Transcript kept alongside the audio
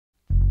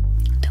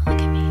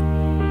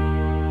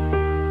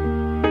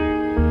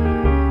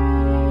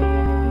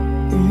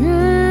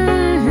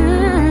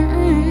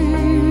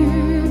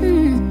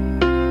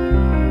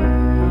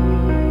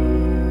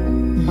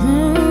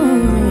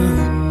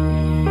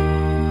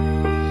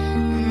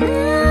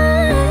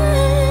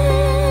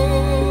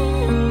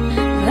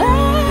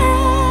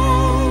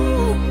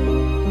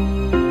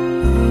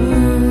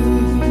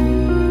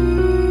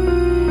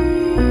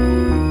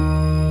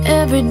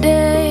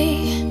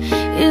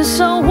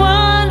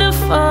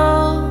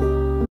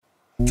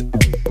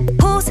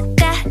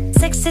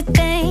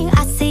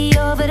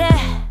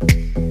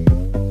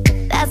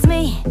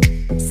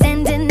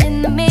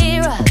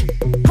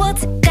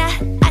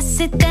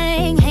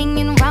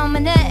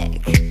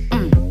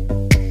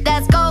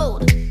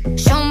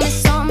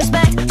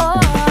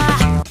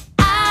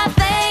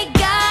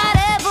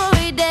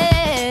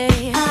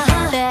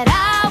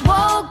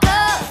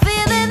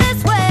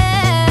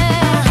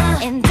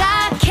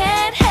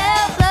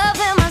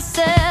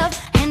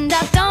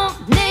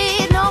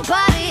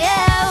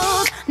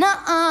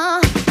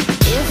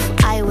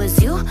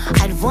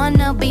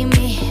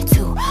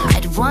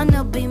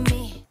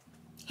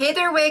Hey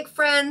there, wig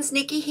friends,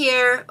 Nikki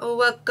here.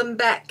 Welcome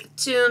back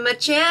to my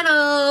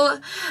channel.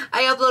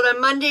 I upload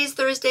on Mondays,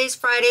 Thursdays,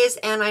 Fridays,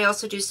 and I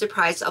also do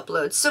surprise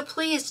uploads. So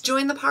please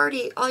join the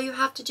party. All you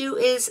have to do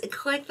is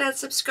click that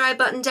subscribe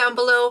button down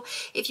below.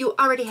 If you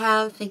already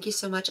have, thank you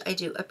so much. I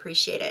do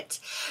appreciate it.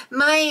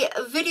 My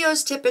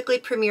videos typically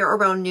premiere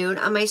around noon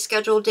on my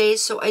scheduled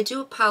days, so I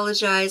do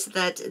apologize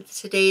that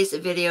today's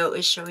video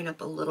is showing up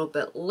a little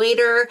bit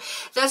later.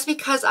 That's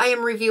because I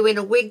am reviewing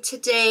a wig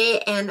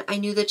today, and I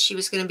knew that she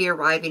was going to be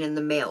arriving in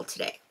the mail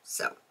today.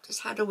 So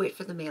just had to wait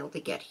for the mail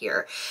to get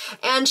here.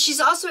 And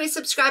she's also a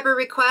subscriber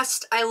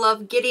request. I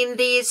love getting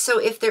these. So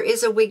if there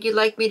is a wig you'd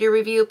like me to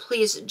review,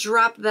 please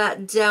drop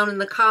that down in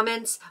the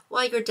comments.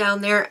 While you're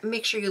down there,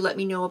 make sure you let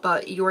me know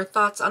about your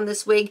thoughts on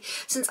this wig,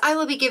 since I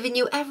will be giving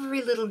you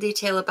every little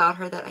detail about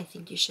her that I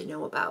think you should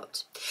know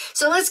about.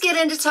 So let's get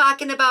into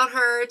talking about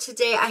her.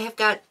 Today I have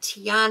got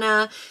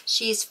Tianna.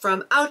 She's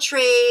from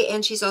Outre,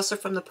 and she's also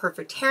from the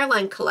Perfect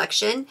Hairline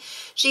collection.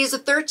 She is a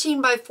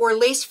 13x4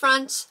 lace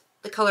front.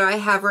 The color I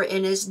have her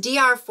in is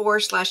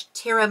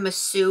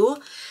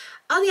DR4/Tiramisu.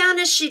 I'll be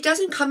honest, she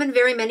doesn't come in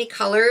very many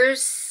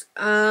colors.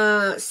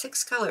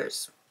 6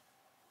 colors.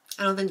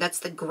 I don't think that's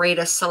the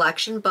greatest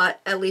selection,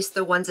 but at least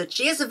the ones that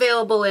she is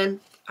available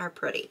in are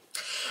pretty.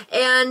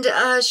 And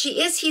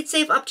she is heat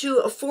safe up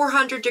to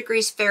 400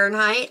 degrees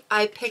Fahrenheit.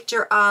 I picked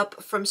her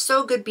up from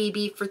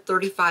sogoodbb for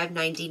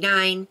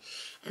 $35.99.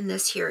 And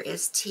this here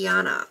is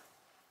Tianna.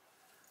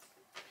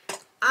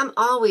 I'm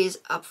always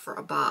up for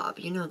a bob,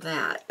 you know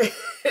that.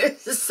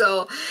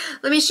 So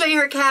let me show you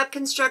her cap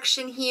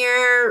construction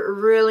here.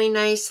 Really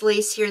nice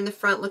lace here in the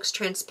front, looks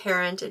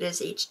transparent. It is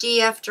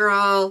HD after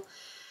all.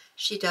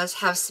 She does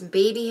have some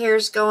baby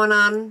hairs going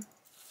on.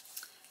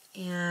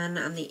 And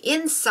on the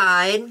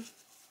inside,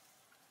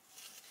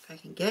 if I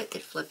can get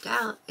it flipped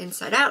out,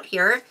 inside out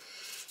here,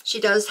 she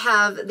does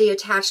have the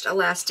attached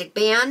elastic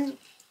band. You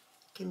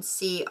can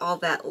see all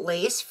that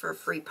lace for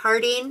free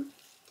parting.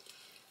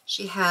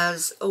 She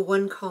has a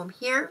 1 comb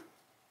here,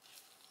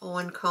 a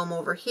 1 comb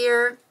over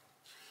here,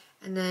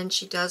 and then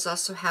she does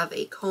also have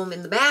a comb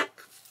in the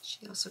back.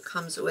 She also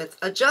comes with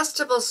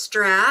adjustable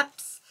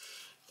straps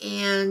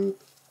and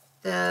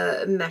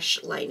the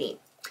mesh lining.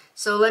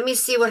 So let me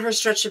see what her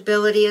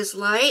stretchability is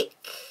like.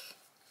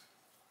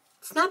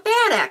 It's not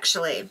bad,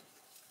 actually.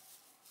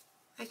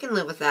 I can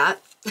live with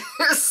that.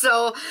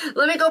 So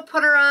let me go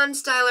put her on,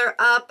 style her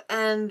up,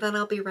 and then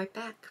I'll be right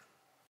back.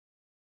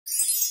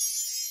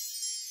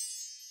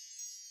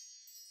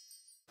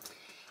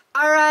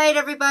 All right,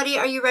 everybody,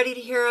 are you ready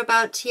to hear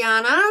about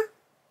Tianna?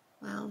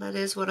 Well, that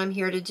is what I'm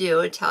here to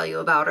do, to tell you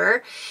about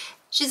her.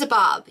 She's a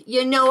bob.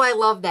 You know I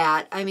love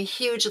that. I'm a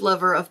huge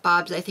lover of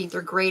bobs. I think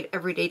they're great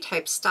everyday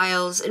type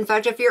styles. In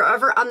fact, if you're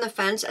ever on the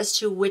fence as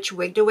to which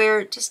wig to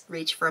wear, just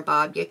reach for a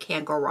bob. You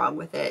can't go wrong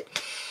with it.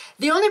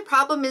 The only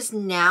problem is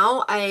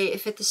now I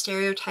fit the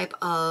stereotype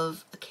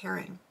of a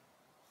Karen.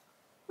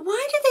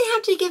 Why do they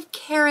have to give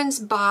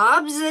Karens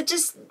bobs? That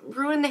just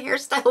ruined the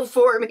hairstyle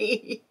for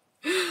me.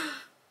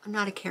 I'm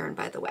not a Karen,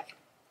 by the way.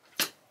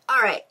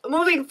 All right,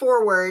 moving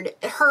forward,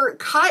 her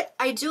cut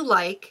I do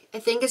like. I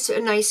think it's a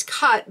nice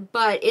cut,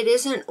 but it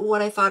isn't what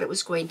I thought it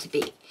was going to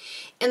be.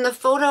 In the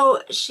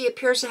photo, she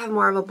appears to have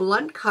more of a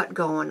blunt cut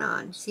going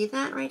on. See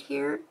that right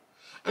here?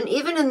 And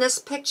even in this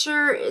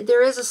picture,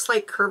 there is a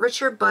slight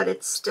curvature, but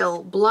it's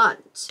still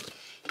blunt.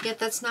 Yet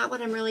that's not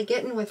what I'm really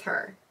getting with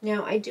her.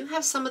 Now, I do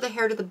have some of the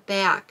hair to the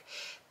back,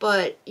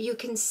 but you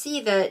can see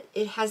that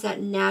it has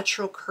that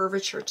natural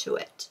curvature to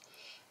it,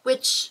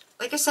 which,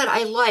 like I said,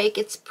 I like.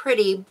 It's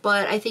pretty,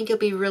 but I think you'll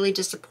be really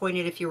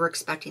disappointed if you were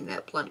expecting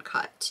that blunt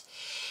cut.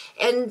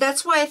 And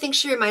that's why I think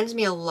she reminds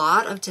me a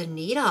lot of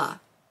Danita.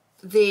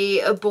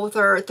 They both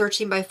are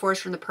 13x4s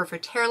from the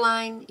Perfect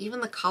Hairline.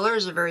 Even the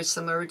colors are very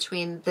similar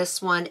between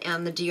this one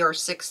and the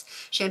DR6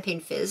 Champagne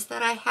Fizz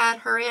that I had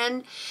her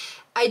in.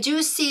 I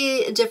do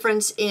see a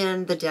difference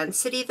in the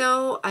density,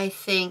 though. I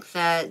think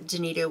that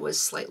Danita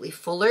was slightly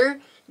fuller.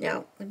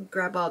 Now, let me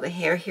grab all the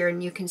hair here,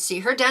 and you can see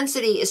her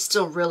density is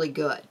still really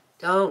good.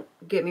 Don't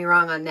get me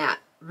wrong on that.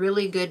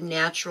 Really good,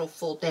 natural,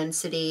 full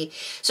density.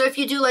 So if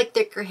you do like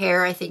thicker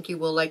hair, I think you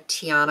will like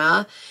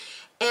Tianna.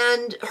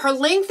 And her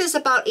length is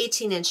about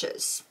 18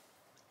 inches.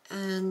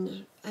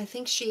 And I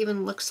think she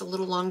even looks a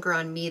little longer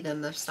on me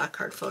than the stock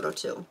card photo,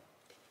 too.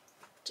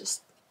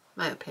 Just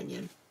my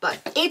opinion.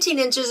 But 18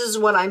 inches is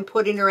what I'm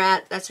putting her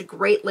at. That's a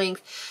great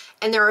length.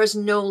 And there is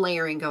no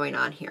layering going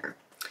on here.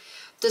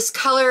 This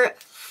color,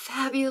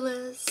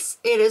 fabulous.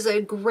 It is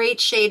a great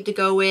shade to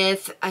go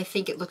with. I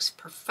think it looks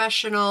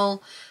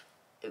professional,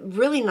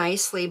 really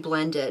nicely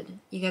blended.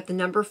 You got the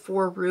number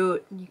 4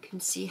 root, and you can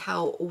see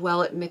how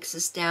well it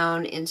mixes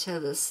down into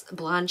this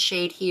blonde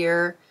shade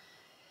here.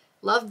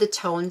 Love the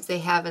tones they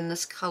have in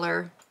this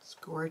color. It's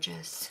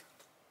gorgeous.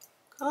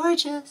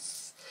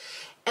 Gorgeous.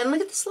 And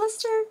look at this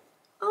luster.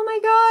 Oh my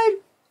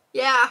God.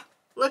 Yeah.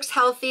 Looks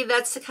healthy.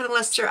 That's the kind of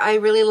luster I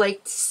really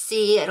like to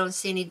see. I don't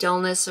see any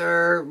dullness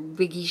or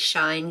wiggy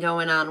shine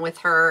going on with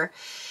her.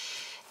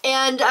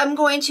 And I'm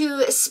going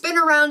to spin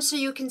around so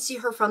you can see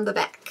her from the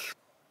back.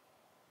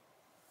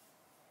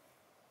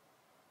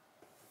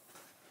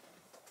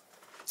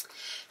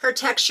 Her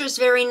texture is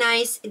very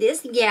nice. It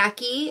is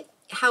yucky.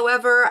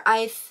 However,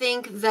 I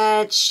think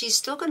that she's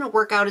still going to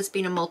work out as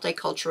being a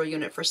multicultural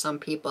unit for some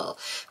people.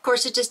 Of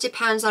course, it just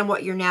depends on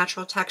what your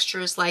natural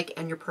texture is like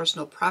and your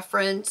personal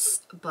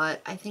preference,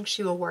 but I think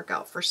she will work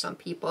out for some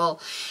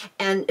people.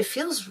 And it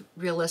feels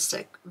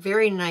realistic.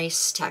 Very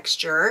nice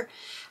texture.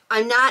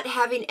 I'm not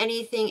having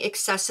anything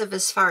excessive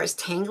as far as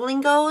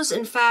tangling goes.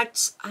 In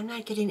fact, I'm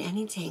not getting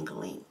any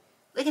tangling.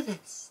 Look at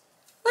this.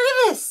 Look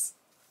at this.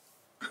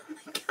 Oh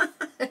my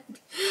God.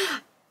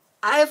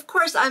 Of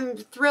course, I'm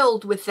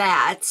thrilled with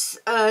that.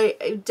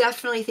 I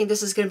definitely think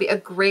this is going to be a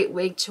great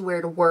wig to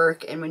wear to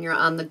work and when you're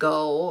on the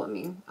go. I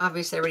mean,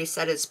 obviously, I already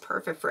said it's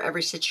perfect for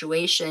every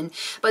situation,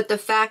 but the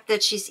fact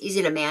that she's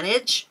easy to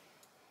manage,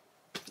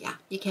 yeah,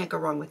 you can't go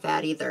wrong with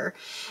that either.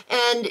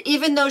 And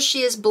even though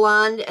she is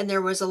blonde and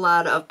there was a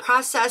lot of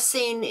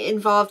processing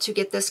involved to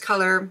get this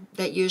color,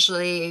 that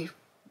usually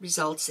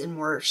results in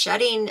more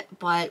shedding,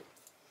 but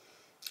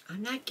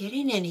I'm not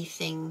getting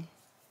anything.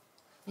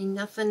 I mean,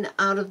 nothing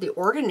out of the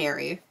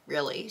ordinary,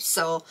 really.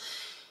 So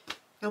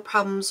no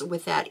problems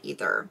with that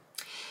either.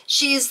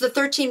 She's the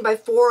 13 by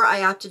 4.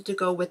 I opted to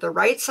go with the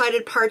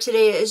right-sided part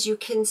today. As you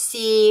can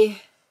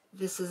see,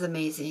 this is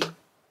amazing.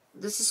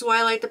 This is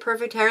why I like the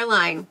Perfect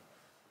Hairline.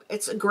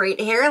 It's a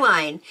great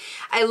hairline.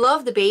 I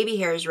love the baby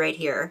hairs right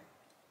here.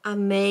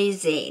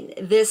 Amazing.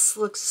 This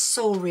looks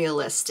so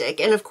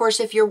realistic. And of course,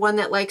 if you're one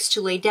that likes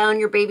to lay down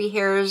your baby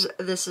hairs,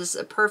 this is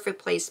a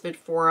perfect placement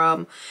for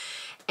them.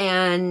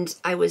 And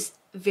I was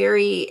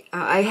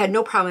I had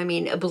no problem, I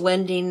mean,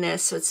 blending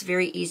this, so it's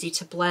very easy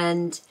to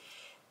blend.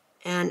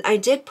 And I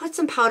did put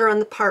some powder on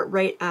the part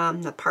right,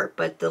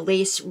 but the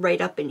lace right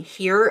up in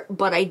here,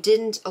 but I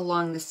didn't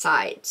along the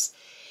sides.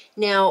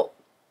 Now,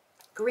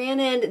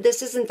 granted,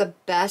 this isn't the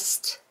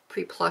best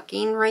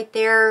pre-plucking right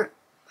there.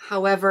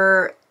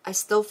 However, I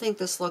still think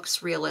this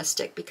looks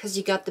realistic because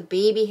you got the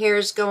baby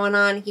hairs going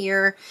on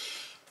here.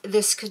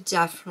 This could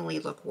definitely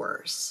look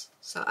worse.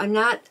 So I'm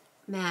not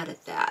mad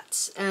at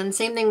that. And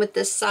same thing with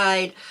this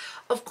side.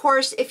 Of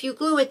course, if you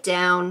glue it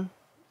down,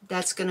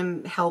 that's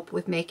going to help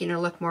with making her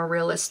look more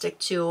realistic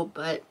too,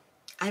 but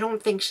I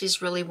don't think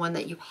she's really one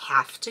that you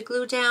have to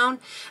glue down. I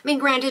mean,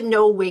 granted,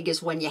 no wig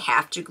is one you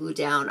have to glue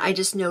down. I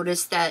just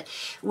noticed that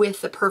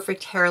with the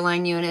Perfect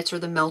Hairline units or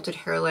the melted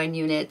hairline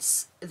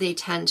units, they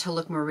tend to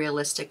look more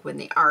realistic when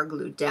they are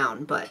glued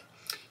down, but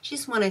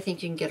she's one I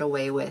think you can get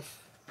away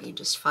with being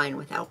just fine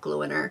without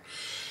gluing her.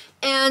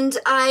 And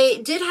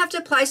I did have to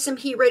apply some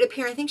heat right up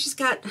here. I think she's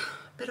got a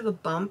bit of a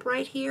bump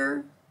right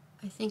here.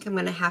 I think I'm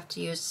going to have to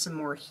use some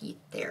more heat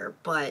there,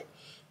 but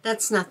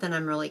that's nothing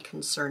I'm really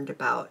concerned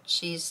about.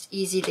 She's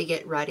easy to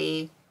get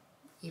ready,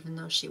 even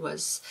though she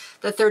was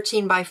the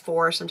 13 by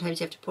 4. Sometimes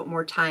you have to put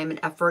more time and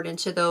effort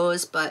into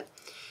those, but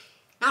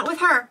not with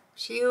her.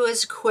 She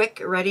was quick,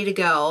 ready to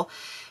go.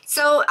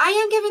 So I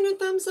am giving her a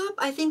thumbs up.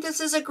 I think this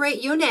is a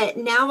great unit.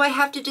 Now I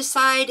have to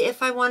decide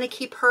if I want to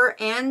keep her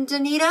and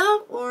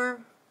Anita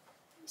or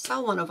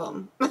sell one of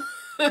them.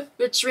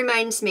 Which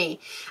reminds me,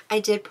 I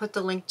did put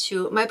the link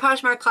to my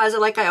Poshmark closet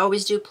like I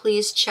always do.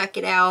 Please check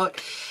it out.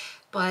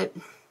 But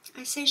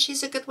I say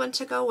she's a good one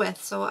to go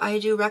with, so I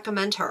do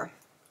recommend her.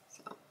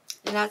 So,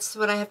 and that's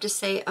what I have to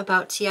say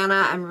about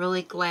Tianna. I'm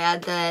really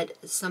glad that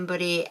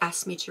somebody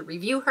asked me to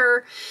review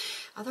her.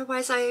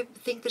 Otherwise, I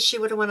think that she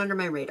would have went under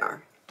my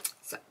radar.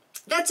 So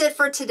that's it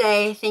for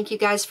today. Thank you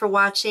guys for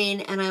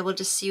watching, and I will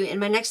just see you in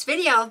my next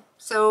video.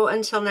 So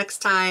until next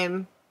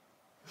time,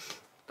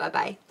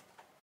 bye-bye.